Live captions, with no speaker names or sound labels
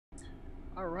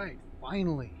Alright,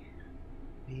 finally,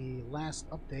 the last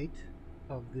update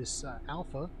of this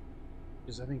alpha, which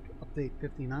is I think update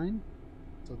 59.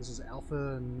 So this is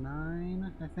alpha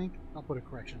 9, I think. I'll put a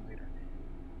correction later.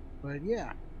 But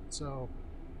yeah, so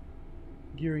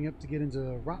gearing up to get into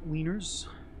rot wieners.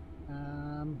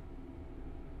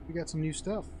 We got some new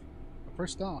stuff. But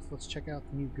first off, let's check out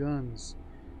the new guns.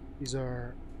 These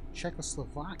are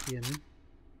Czechoslovakian.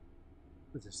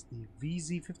 What is this? The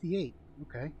VZ58.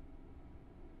 Okay.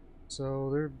 So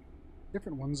they're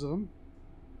different ones of them.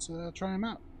 Let's try them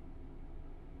out.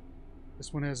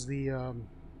 This one has the,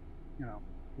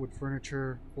 wood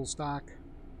furniture, full stock.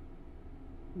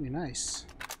 Really nice.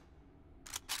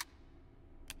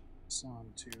 This on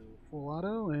to full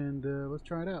auto, and let's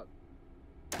try it out.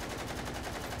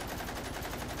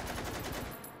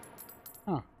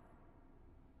 Huh.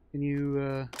 Can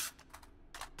you,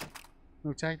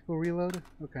 no tactical reload?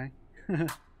 Okay.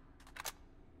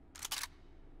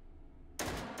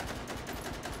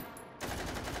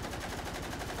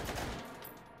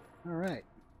 Alright.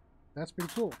 That's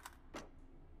pretty cool.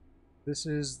 This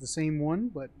is the same one,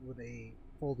 but with a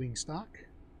folding stock.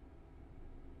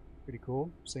 Pretty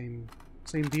cool. Same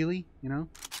dealie, you know.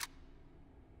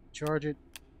 Charge it.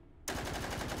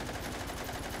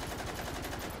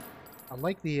 I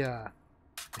like the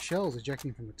shells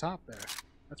ejecting from the top there.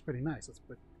 That's pretty nice. Let's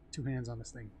put two hands on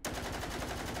this thing.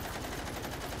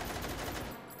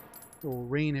 Little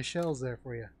rain of shells there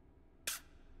for you.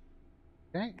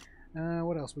 Okay.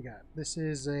 What else we got? This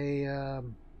is a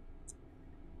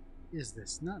is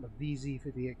this not a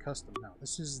VZ58 custom? No,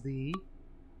 this is the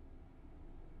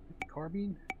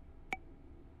carbine,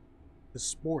 the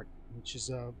Sport, which is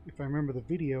if I remember the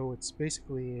video, it's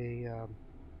basically a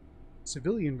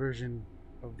civilian version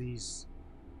of these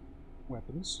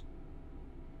weapons.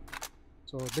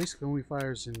 So it basically only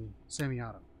fires in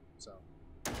semi-auto. So.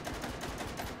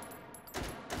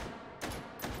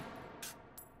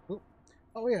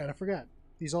 Oh yeah, I forgot.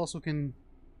 These also can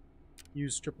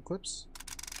use triple clips.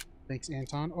 Thanks,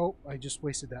 Anton. Oh, I just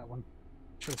wasted that one.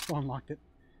 Should have spawn locked it.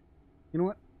 You know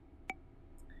what?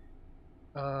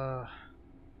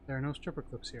 There are no stripper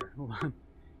clips here. Hold on.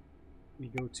 We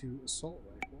go to assault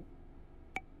rifle.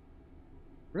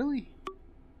 Really?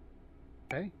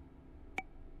 Okay.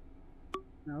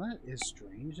 Now that is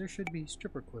strange. There should be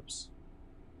stripper clips.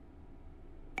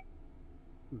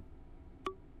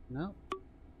 No.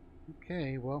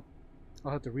 Okay, well,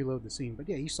 I'll have to reload the scene. But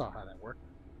yeah, you saw how that worked.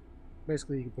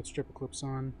 Basically, you can put stripper clips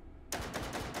on.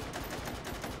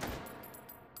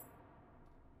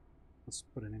 Let's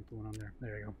put an empty one on there.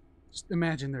 There you go. Just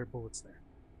imagine there are bullets there.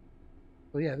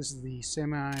 So yeah, this is the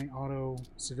semi-auto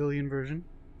civilian version,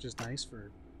 which is nice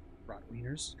for rot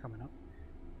wieners coming up.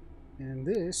 And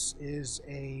this is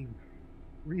a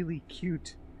really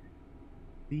cute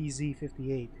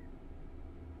VZ58.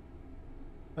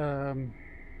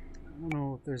 I don't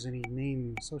know if there's any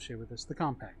name associated with this. The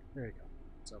compact. There you go.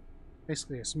 So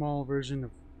basically a small version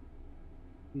of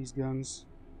these guns.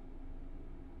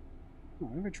 Oh,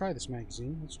 I've never tried this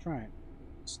magazine. Let's try it.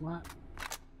 Slot.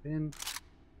 Pin.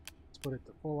 Let's put it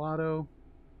to full auto.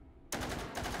 Ooh,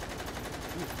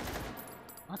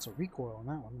 lots of recoil on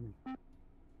that one.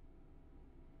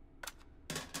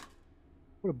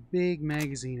 Put a big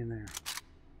magazine in there.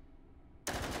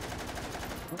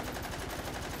 Oh.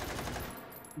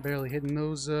 Barely hitting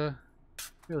those,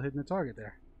 barely hitting the target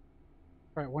there.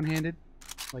 Alright, one-handed,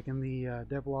 like in the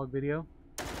devlog video.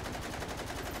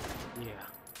 Yeah,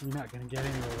 you're not gonna get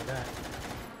anywhere with that.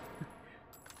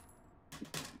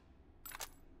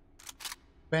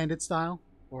 Bandit style,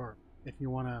 or if you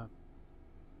wanna,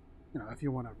 if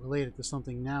you wanna relate it to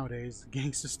something nowadays,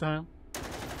 gangster style.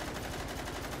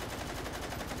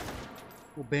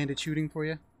 Little bandit shooting for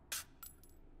you.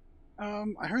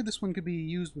 I heard this one could be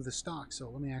used with a stock, so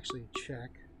let me actually check.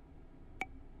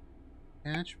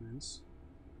 Attachments.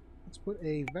 Let's put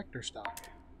a vector stock.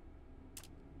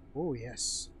 Oh,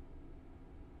 yes.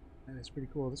 That is pretty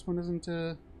cool. This one isn't,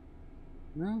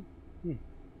 no?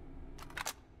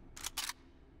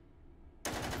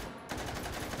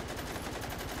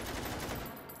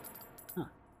 Huh.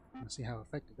 Let's see how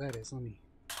effective that is. Let me...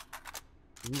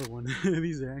 Another one.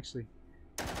 These are actually...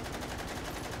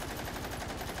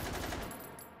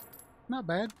 Not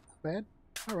bad. Not bad.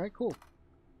 Alright, cool.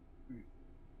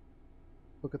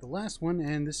 Look at the last one,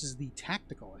 and this is the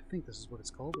tactical. I think this is what it's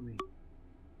called. Let me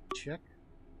check.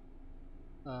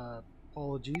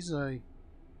 Apologies, I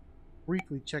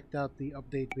briefly checked out the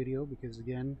update video because,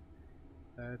 again,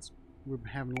 we're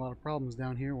having a lot of problems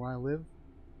down here where I live.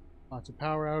 Lots of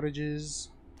power outages.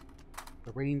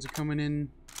 The rains are coming in.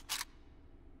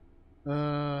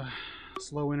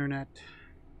 Slow internet.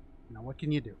 Now, what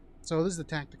can you do? So this is the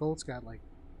tactical. It's got like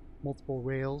multiple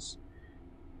rails.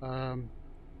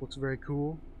 Looks very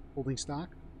cool. Holding stock.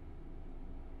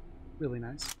 Really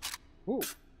nice. Ooh.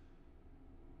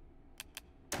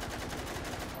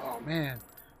 Oh man,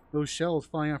 those shells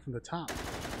flying out from the top.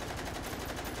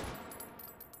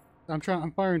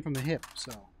 I'm firing from the hip,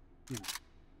 so you know,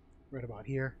 right about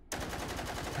here.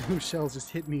 And those shells just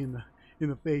hit me in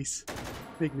the face,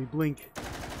 make me blink.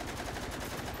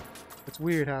 It's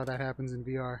weird how that happens in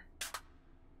VR,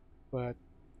 but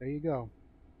there you go.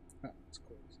 Oh, it's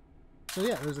closed. So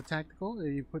yeah, there's a tactical.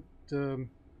 You put a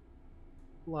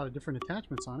lot of different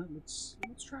attachments on it. Let's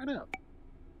try it out.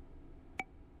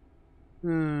 Do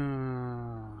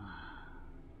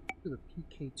the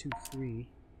PK23.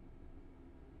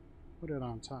 Put it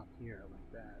on top here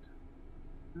like that.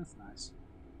 That's nice.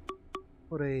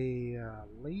 Put a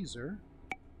laser.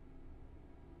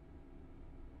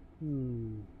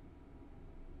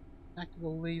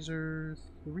 Tactical laser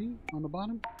 3 on the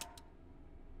bottom.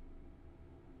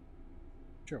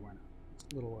 Sure, why not? It's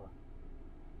a little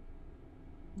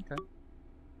okay.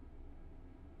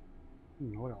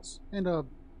 What else? And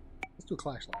let's do a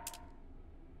flashlight.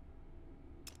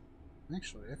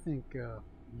 Actually, I think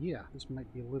yeah, this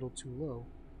might be a little too low.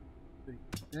 Take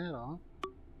that off.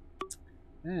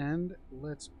 And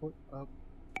let's put up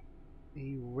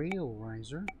a rail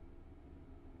riser.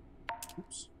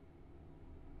 Oops.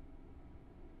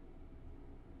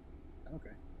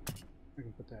 Okay. I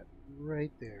can put that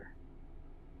right there.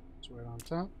 It's right on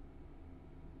top.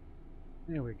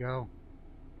 There we go.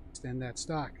 Extend that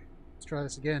stock. Let's try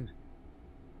this again.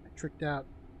 I tricked out.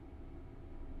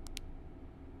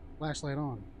 Flashlight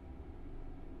on.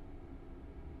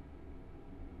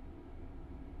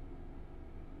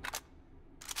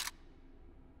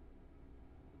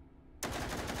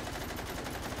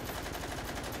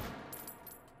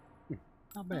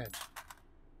 Not bad.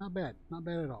 Not bad. Not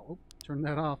bad at all. Oh, turn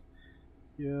that off.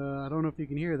 Yeah, I don't know if you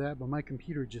can hear that, but my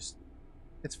computer just...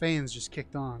 its fans just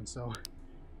kicked on, so...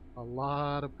 a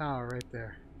lot of power right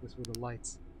there. Just with the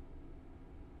lights.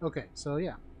 Okay, so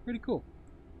yeah. Pretty cool.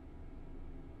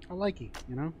 I like it,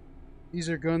 you know? These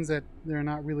are guns that they're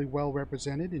not really well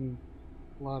represented in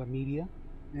a lot of media.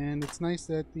 And it's nice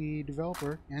that the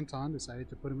developer, Anton, decided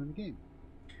to put them in the game.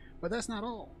 But that's not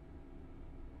all.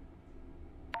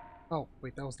 Oh,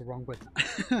 wait, that was the wrong button.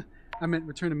 I meant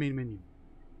return to main menu.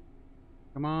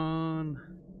 Come on.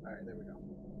 Alright, there we go.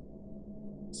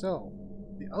 So,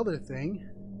 the other thing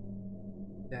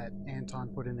that Anton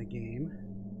put in the game,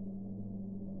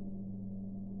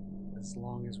 as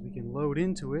long as we can load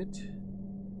into it,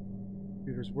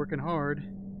 computer's working hard.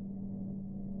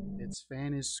 Its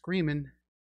fan is screaming.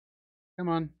 Come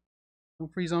on.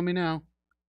 Don't freeze on me now.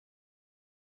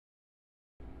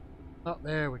 Oh,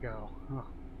 there we go. Oh,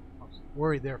 I was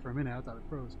worried there for a minute. I thought it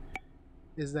froze.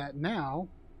 Is that now...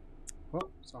 oh,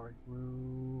 sorry.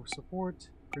 Support.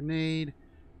 Grenade.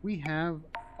 We have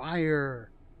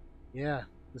fire. Yeah,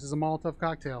 this is a Molotov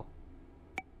cocktail.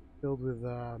 Filled with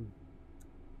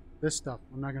this stuff.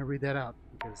 I'm not going to read that out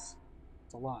because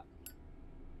it's a lot.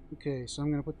 Okay, so I'm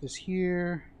going to put this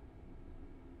here.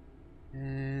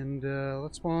 And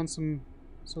let's spawn some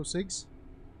Sosigs.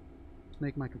 Let's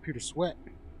make my computer sweat.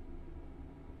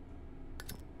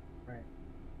 Right.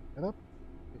 That up.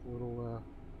 Take a little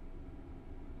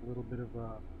bit of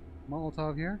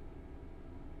Molotov here.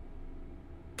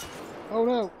 Oh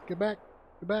no! Get back!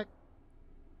 Get back!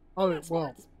 Oh,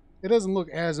 well, it doesn't look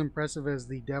as impressive as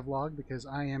the devlog because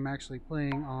I am actually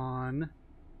playing on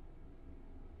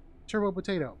Turbo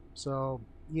Potato. So,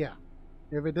 yeah.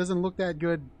 If it doesn't look that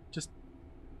good, just,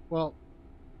 well,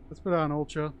 let's put it on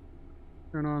Ultra.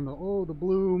 Turn on the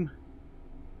bloom.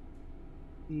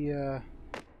 The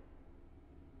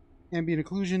ambient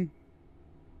occlusion.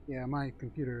 Yeah, my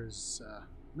computer is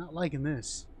not liking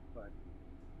this, but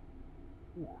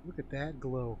ooh, look at that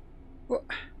glow. Oh.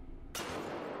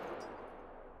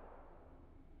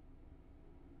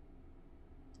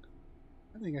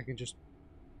 I think I can just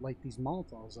light these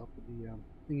Molotovs up with the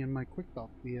thing in my quick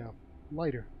belt, the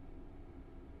lighter.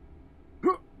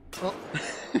 Oh,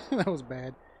 that was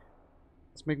bad.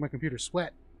 Let's make my computer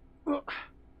sweat.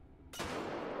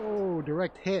 Oh,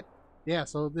 direct hit. Yeah,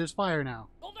 so there's fire now.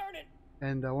 Well, darn it.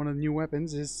 And one of the new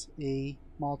weapons is a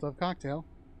Molotov cocktail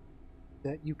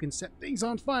that you can set things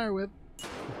on fire with.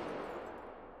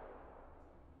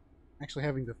 Actually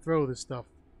having to throw this stuff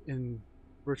in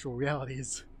virtual reality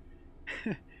is...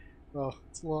 well,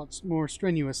 it's a lot more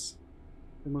strenuous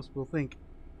than most people think.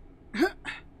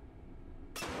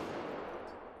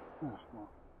 Oh,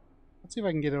 well. Let's see if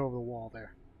I can get it over the wall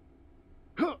there.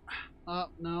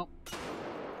 No.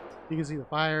 You can see the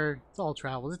fire. It's all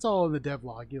travels. It's all in the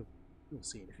devlog. You'll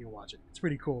see it if you watch it. It's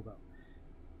pretty cool though.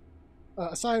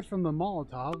 Aside from the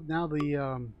molotov, now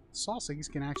the Sosigs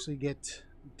can actually get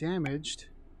damaged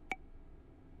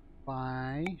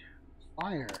by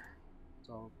fire.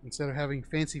 So instead of having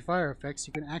fancy fire effects,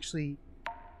 you can actually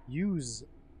use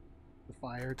the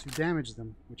fire to damage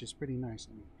them, which is pretty nice.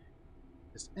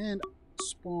 And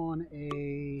spawn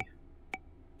a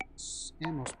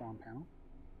ammo spawn panel.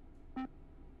 Put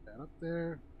that up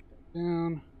there. Put that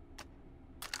down.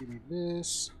 Give me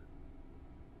this.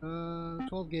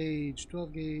 12 gauge.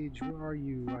 12 gauge. Where are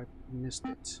you? I missed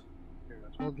it. There we go.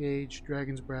 12 gauge.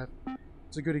 Dragon's Breath.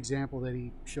 It's a good example that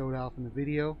he showed off in the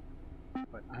video,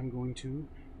 but I'm going to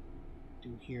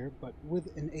do here, but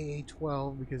with an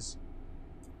AA-12 because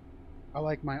I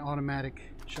like my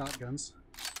automatic shotguns.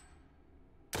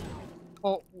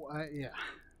 Oh, yeah.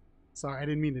 Sorry, I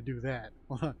didn't mean to do that.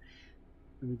 Hold on.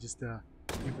 Let me just aim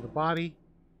for the body.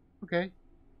 Okay.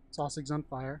 Sosigs on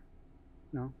fire.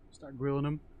 No, start grilling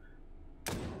them.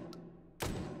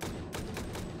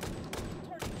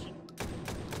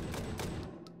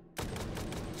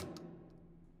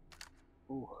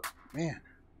 Oh, man.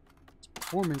 This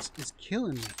performance is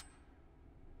killing me.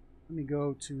 Let me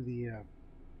go to the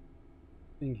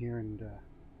thing here and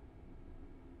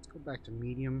let's go back to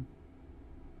medium.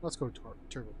 Let's go to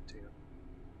turbo potato.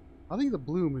 I think the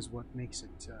bloom is what makes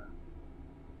it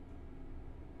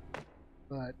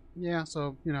but yeah,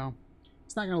 so you know,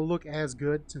 it's not gonna look as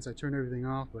good since I turned everything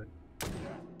off, but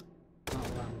not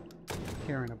what I'm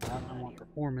caring about. I want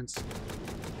performance.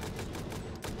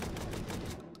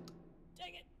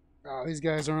 Dang it. Oh, these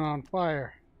guys aren't on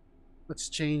fire. Let's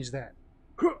change that.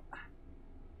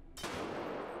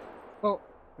 Oh,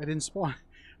 I didn't spawn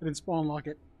lock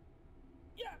it.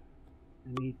 Yeah.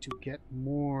 I need to get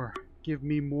more. Give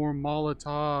me more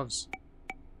molotovs.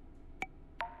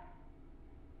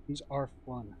 These are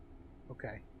fun.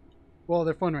 Okay. Well,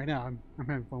 they're fun right now. I'm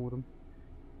having fun with them.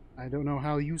 I don't know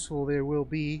how useful they will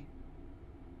be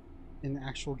in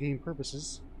actual game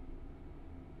purposes.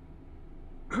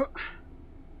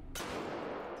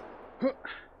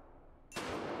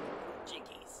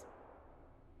 Jinkies.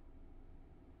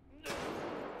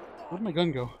 Where'd my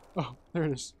gun go? Oh, there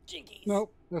it is. Jinkies.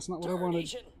 Nope, that's not what I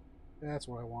wanted. That's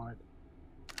what I wanted.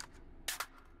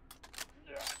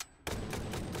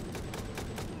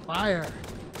 Fire!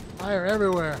 Fire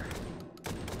everywhere!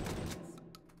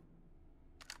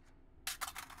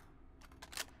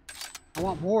 I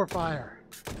want more fire.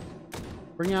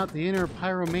 Bring out the inner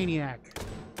pyromaniac.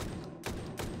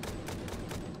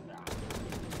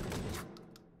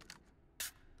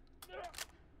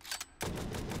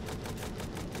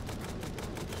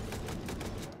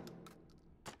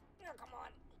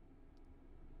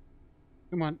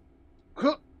 Come on.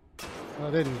 Oh,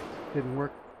 that didn't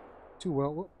work too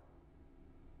well.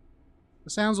 The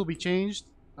sounds will be changed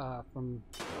from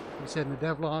what we said in the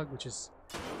devlog, which is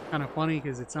kind of funny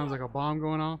because it sounds like a bomb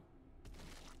going off.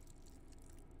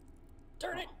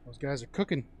 Turn it. Those guys are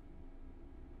cooking.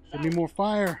 Give me more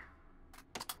fire.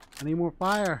 I need more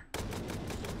fire.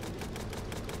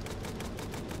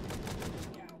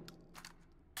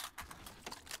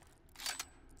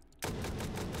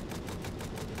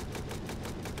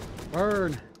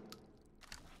 Burn.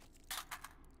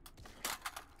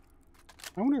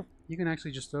 I wonder if you can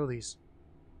actually just throw these.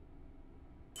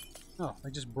 Oh,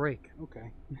 they just break.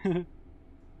 Okay.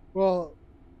 Well,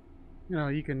 you know,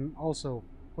 you can also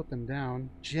put them down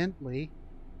gently.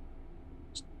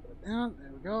 Just put it down.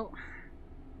 There we go.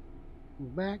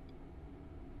 Move back.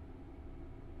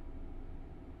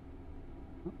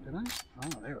 Oh, did I? Oh,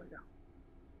 there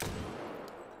we go.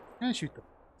 And shoot them.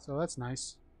 So that's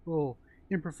nice. Little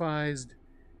improvised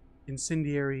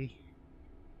incendiary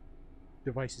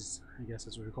devices, I guess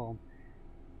that's what we call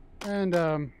them.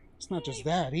 And it's not just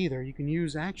that either. You can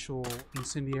use actual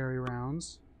incendiary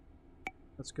rounds.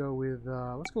 Let's go with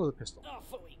the pistol.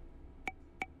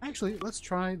 Actually, let's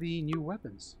try the new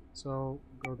weapons. So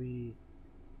we'll go the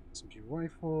SMG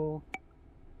rifle,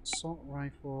 assault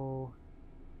rifle,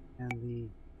 and the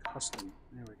custom.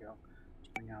 There we go. Let's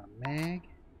bring out a mag.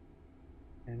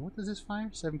 And what does this fire?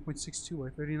 7.62 by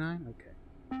 39?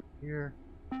 Okay. Here.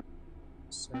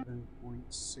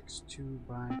 7.62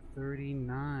 by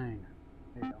 39.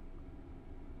 There you go.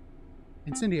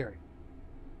 Incendiary.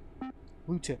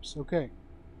 Blue tips. Okay.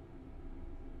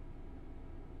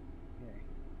 Okay.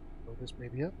 Blow this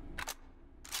baby up.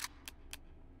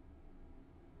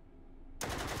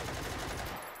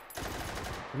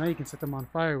 So now you can set them on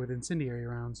fire with incendiary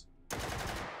rounds.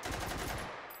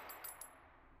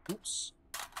 Oops.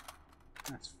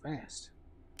 That's fast.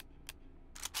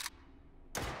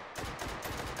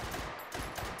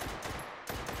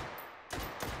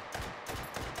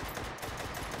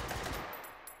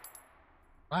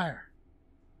 Fire!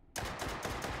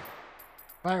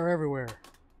 Fire everywhere.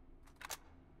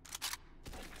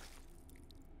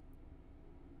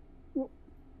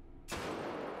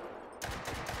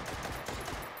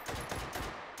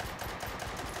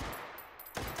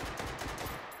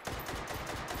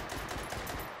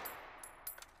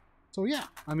 So yeah,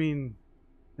 I mean,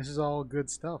 this is all good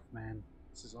stuff, man.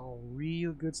 This is all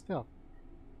real good stuff.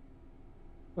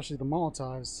 Especially the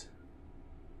molotovs.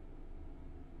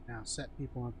 Now set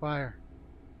people on fire.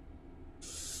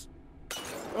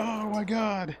 Oh my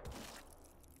god!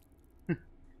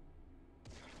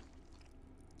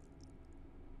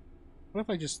 What if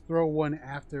I just throw one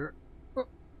after... Oh.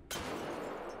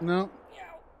 No.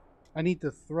 I need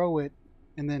to throw it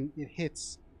and then it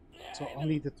hits. So I'll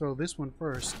need to throw this one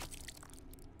first.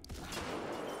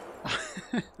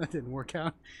 That didn't work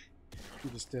out. You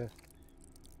just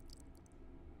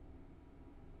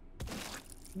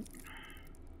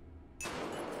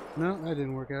No, that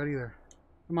didn't work out either.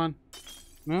 Come on.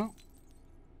 No.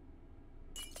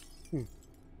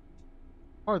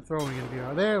 Hard throwing gonna be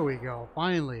out. There we go.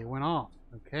 Finally, it went off.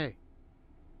 Okay.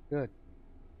 Good.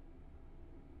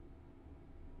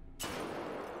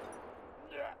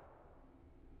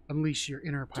 Unleash your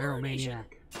inner pyromaniac.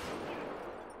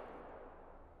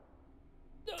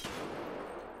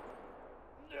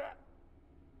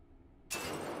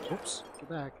 Oops, get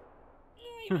back.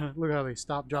 Look how they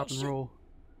stop, drop, and roll.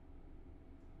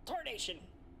 Tornation.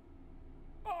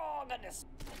 Oh, goodness.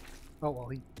 Oh, well,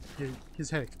 his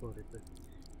head exploded, but...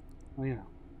 Well, you know.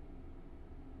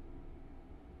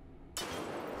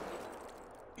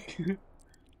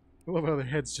 I love how their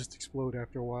heads just explode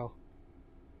after a while.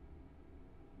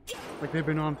 Like they've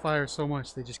been on fire so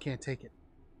much, they just can't take it.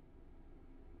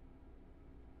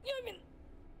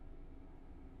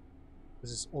 This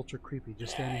is ultra creepy,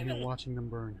 just standing here watching them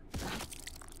burn.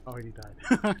 Oh, he died.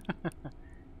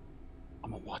 I'm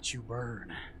gonna watch you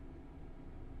burn.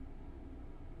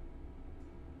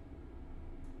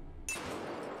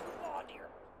 Oh, dear.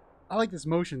 I like this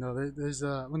motion though. There's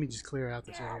let me just clear out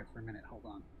this area for a minute. Hold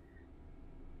on.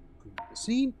 Clean up the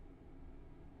scene.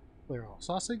 Clear all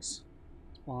Sosigs.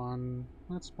 Spawn.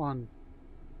 Let's spawn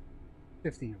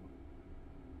 15 of them.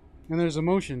 And there's a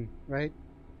motion, right?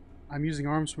 I'm using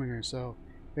arm swinger, so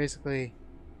basically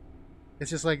it's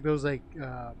just like those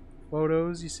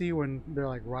photos you see when they're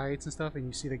like riots and stuff, and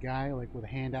you see the guy like with a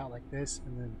hand out like this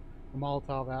and then a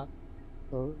Molotov out.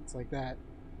 So it's like that.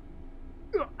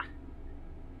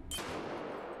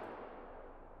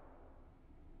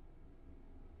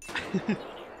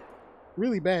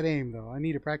 Really bad aim though. I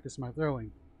need to practice my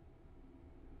throwing.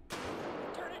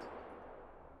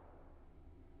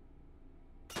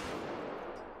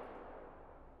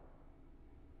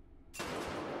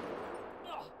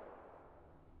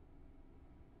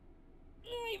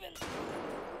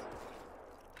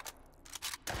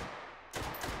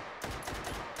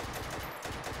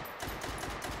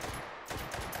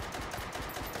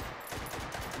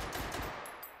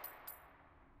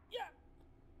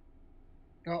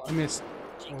 Oh, I missed.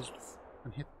 I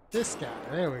hit this guy.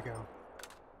 There we go.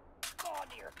 Oh,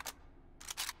 dear.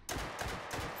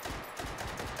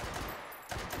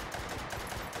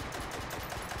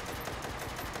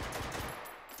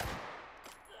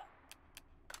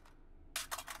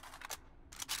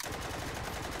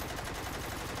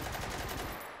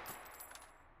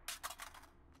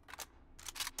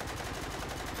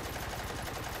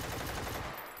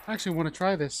 I actually want to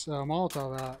try this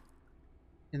Molotov out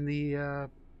in the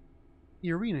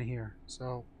arena here,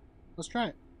 so let's try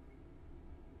it.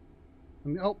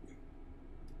 Let me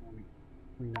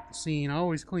clean up the scene. I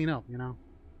always clean up, you know.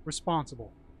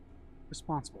 Responsible.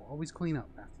 Always clean up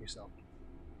after yourself.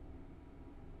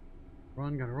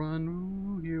 Run, gotta run.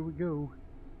 Ooh, here we go.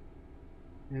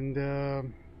 And let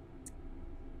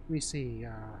me see.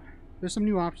 There's some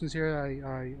new options here.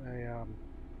 I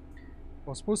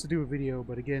was supposed to do a video,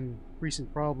 but again,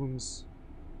 recent problems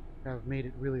have made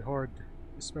it really hard,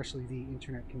 especially the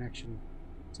internet connection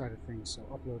side of things, so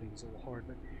uploading is a little hard.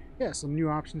 But yeah, some new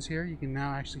options here. You can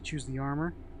now actually choose the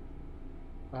armor,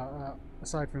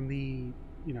 aside from the,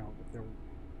 you know,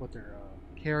 what they're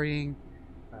carrying,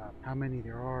 how many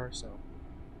there are. So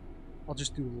I'll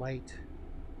just do light.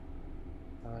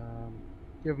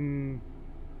 Give them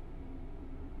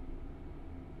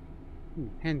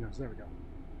handguns. There we go.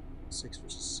 6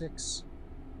 versus 6.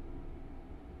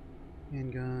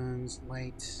 Handguns,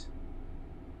 light.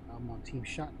 I'm on Team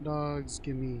Shot Dogs.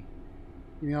 Give me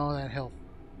all that health.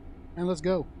 And let's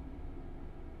go.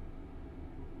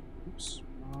 Oops,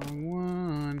 wrong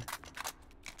one.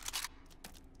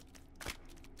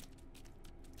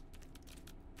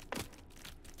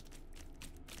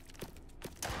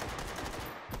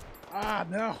 Ah,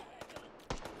 no.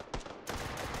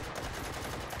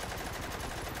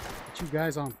 Get you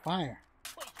guys on fire.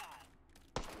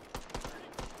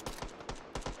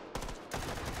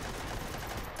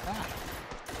 Ah.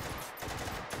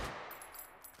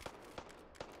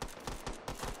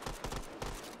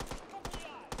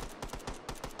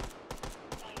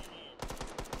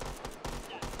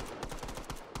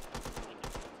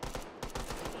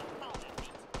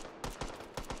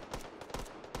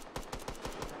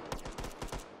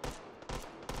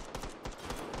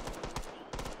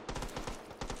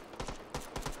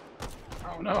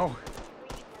 Oh no!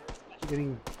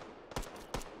 Getting.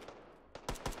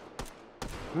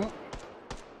 Oh,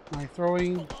 my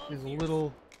throwing is a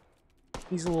little.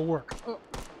 Needs a little work. Oh.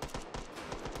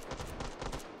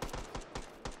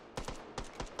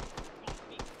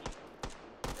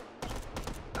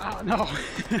 Oh no!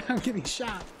 I'm getting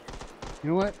shot.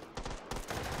 You know what?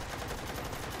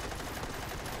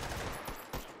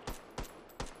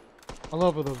 I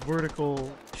love the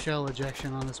vertical shell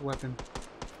ejection on this weapon.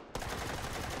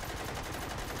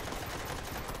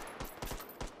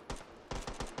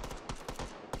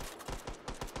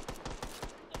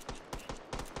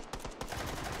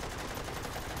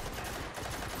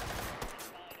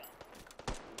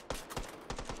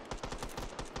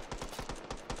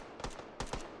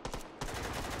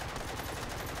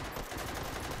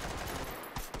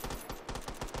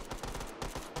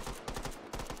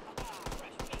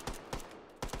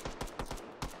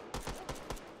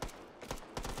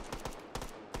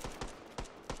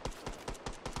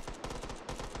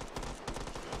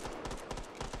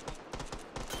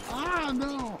 Ah,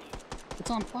 no!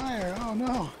 It's on fire! Oh,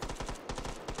 no!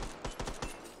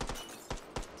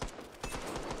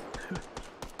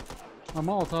 My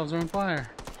molotovs are on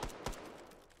fire.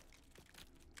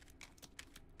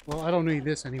 Well, I don't need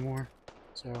this anymore,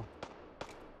 so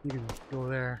you can go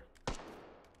there.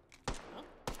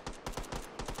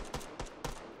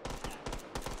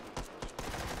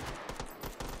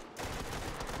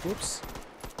 Whoops.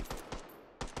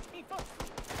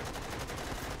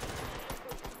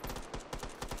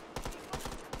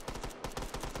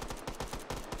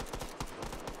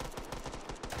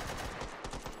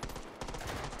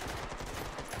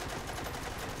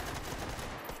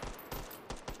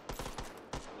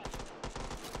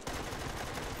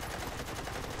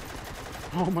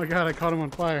 Oh my god, I caught him on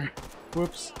fire.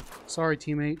 Whoops. Sorry,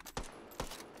 teammate.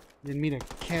 Didn't mean to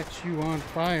catch you on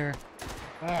fire.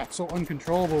 Ah, it's so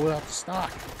uncontrollable without the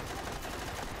stock.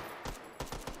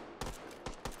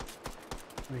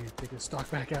 Let me take the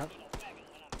stock back out.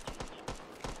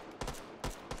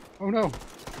 Oh no!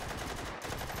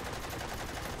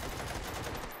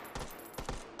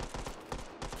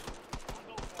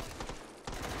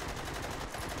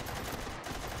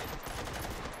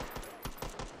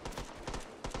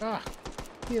 Ah!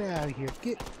 Get out of here!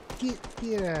 Get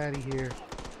out of here!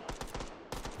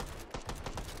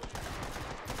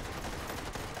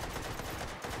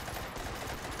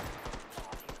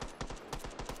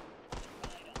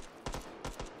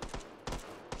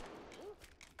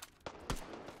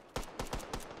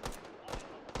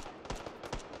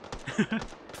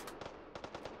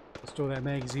 Let's throw that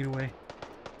magazine away.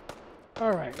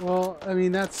 Alright, well, I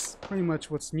mean, that's pretty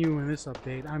much what's new in this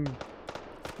update. I'm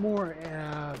more,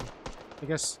 I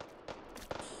guess,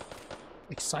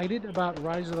 excited about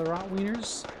Rise of the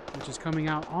Rotwieners, which is coming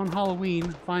out on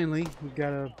Halloween, finally. We've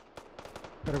got a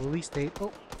release date.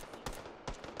 Oh!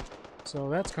 So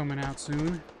that's coming out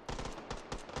soon.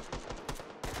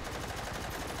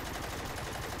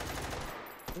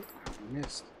 Oh, I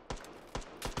missed.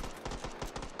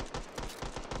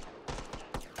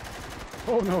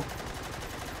 Oh no!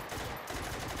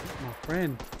 My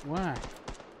friend, why?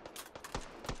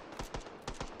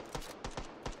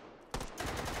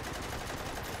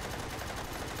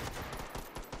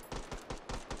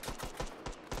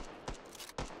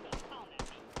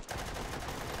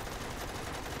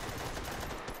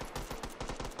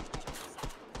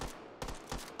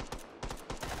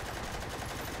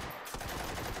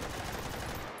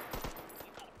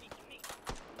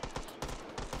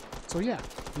 So yeah,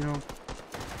 you know,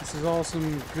 this is all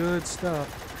some good stuff.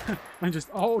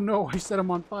 Oh no, I set him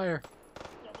on fire.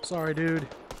 Sorry, dude.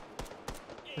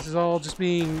 This is all just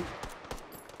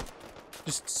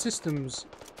systems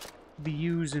to be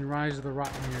used in Rise of the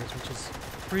Rotwieners, which is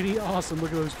pretty awesome.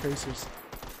 Look at those tracers.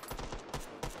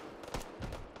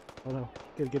 Oh no,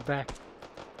 gotta get back.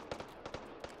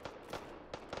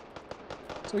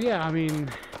 So yeah, I mean,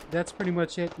 that's pretty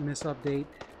much it in this update.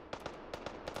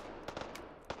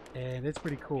 And it's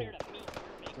pretty cool.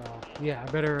 So, yeah, I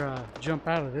better jump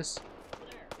out of this.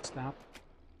 Stop.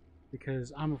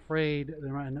 because I'm afraid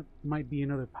there might be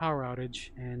another power outage,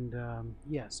 and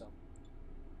yeah, so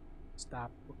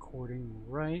stop recording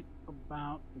right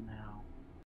about now.